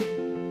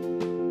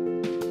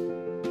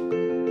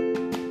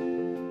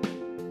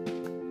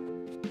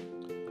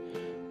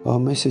Our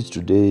message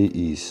today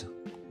is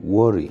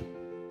worry,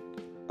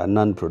 a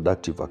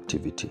non-productive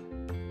activity.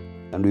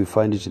 And we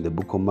find it in the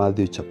book of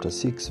Matthew chapter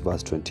 6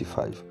 verse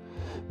 25.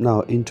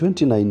 Now in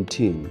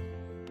 2019,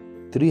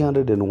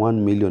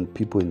 301 million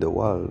people in the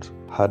world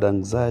had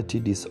anxiety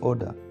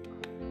disorder,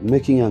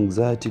 making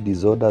anxiety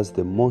disorders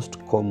the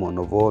most common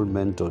of all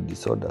mental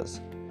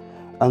disorders.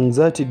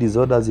 Anxiety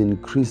disorders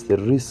increase the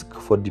risk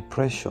for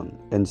depression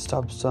and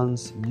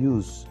substance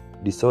use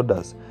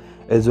disorders,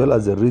 as well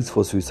as the risk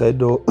for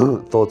suicidal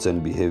thoughts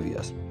and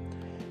behaviors.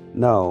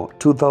 Now,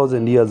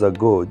 2,000 years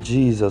ago,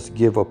 Jesus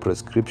gave a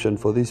prescription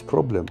for this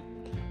problem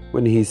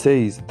when he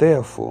says,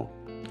 "Therefore,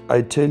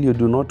 I tell you,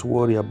 do not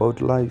worry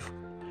about life,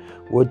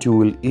 what you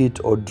will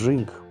eat or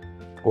drink,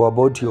 or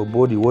about your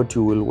body, what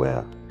you will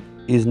wear.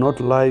 Is not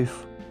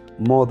life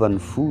more than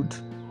food,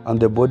 and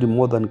the body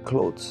more than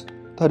clothes?"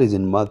 That is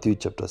in Matthew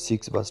chapter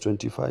 6 verse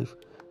 25.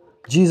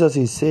 Jesus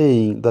is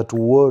saying that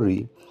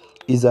worry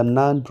is a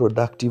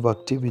non-productive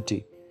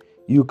activity.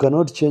 You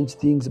cannot change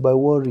things by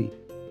worry.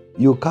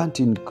 You can't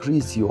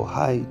increase your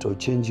height or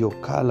change your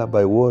color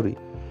by worry.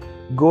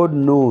 God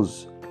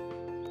knows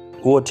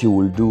what He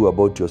will do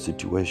about your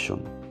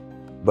situation,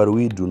 but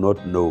we do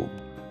not know.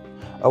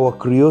 Our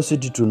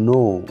curiosity to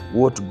know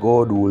what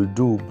God will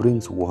do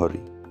brings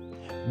worry.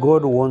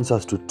 God wants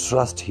us to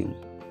trust Him.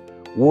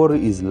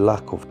 Worry is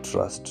lack of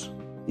trust,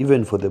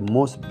 even for the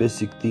most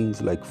basic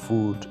things like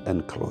food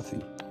and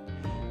clothing.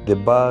 The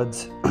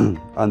birds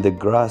and the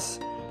grass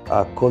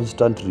are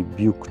constant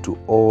rebuke to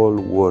all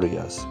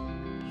warriors.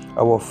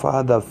 Our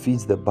Father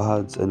feeds the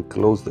birds and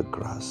clothes the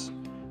grass.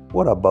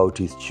 What about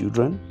His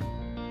children?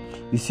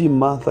 You see,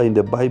 Martha in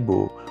the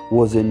Bible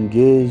was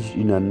engaged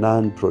in a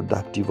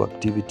non-productive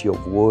activity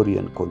of worry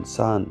and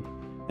concern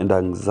and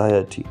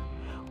anxiety,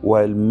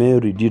 while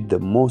Mary did the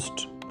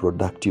most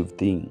productive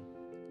thing,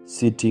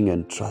 sitting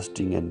and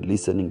trusting and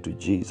listening to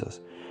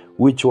Jesus.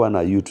 Which one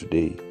are you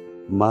today,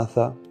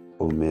 Martha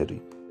or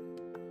Mary?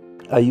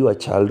 Are you a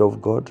child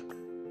of God?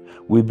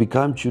 We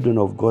become children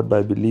of God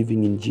by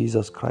believing in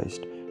Jesus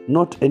Christ,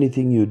 not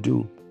anything you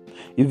do.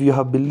 If you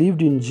have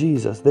believed in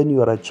Jesus, then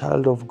you are a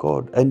child of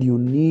God and you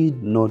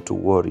need not to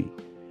worry.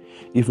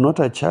 If not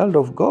a child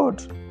of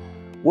God,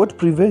 what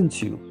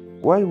prevents you?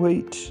 Why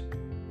wait?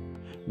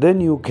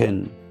 Then you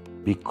can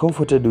be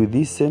comforted with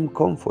this same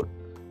comfort.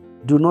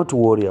 Do not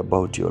worry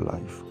about your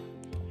life.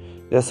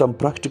 There are some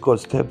practical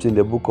steps in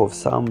the book of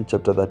Psalm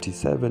chapter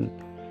 37.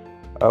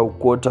 I'll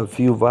quote a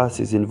few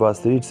verses. In verse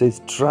 3 it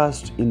says,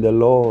 "Trust in the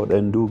Lord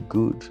and do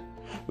good."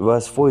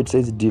 Verse 4 it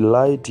says,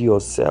 "Delight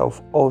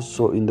yourself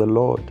also in the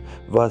Lord."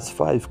 Verse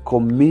 5,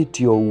 "Commit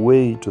your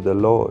way to the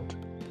Lord."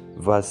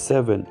 Verse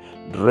 7,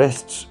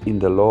 "Rest in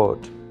the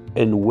Lord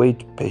and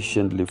wait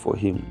patiently for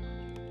Him."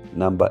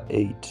 Number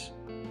 8,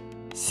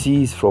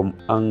 "Cease from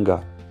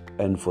anger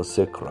and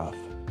forsake wrath."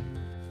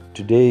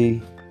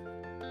 Today,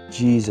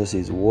 Jesus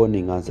is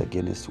warning us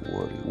against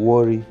worry.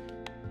 Worry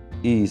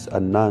is a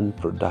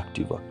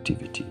non-productive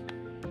activity.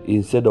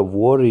 Instead of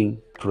worrying,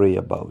 pray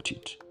about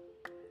it.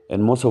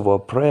 And most of our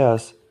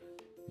prayers,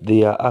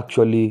 they are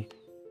actually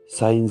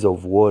signs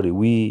of worry.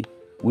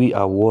 We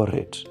are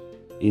worried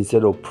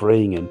instead of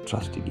praying and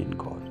trusting in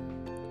God.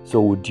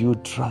 So would you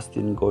trust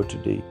in God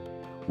today?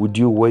 Would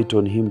you wait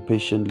on Him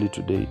patiently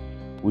today?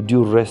 Would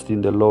you rest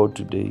in the Lord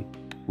today?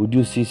 Would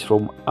you cease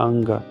from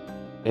anger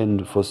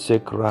and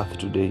forsake wrath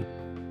today?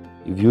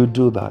 If you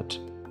do that,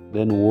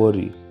 then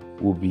worry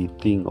will be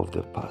a thing of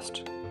the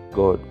past.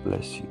 God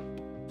bless you.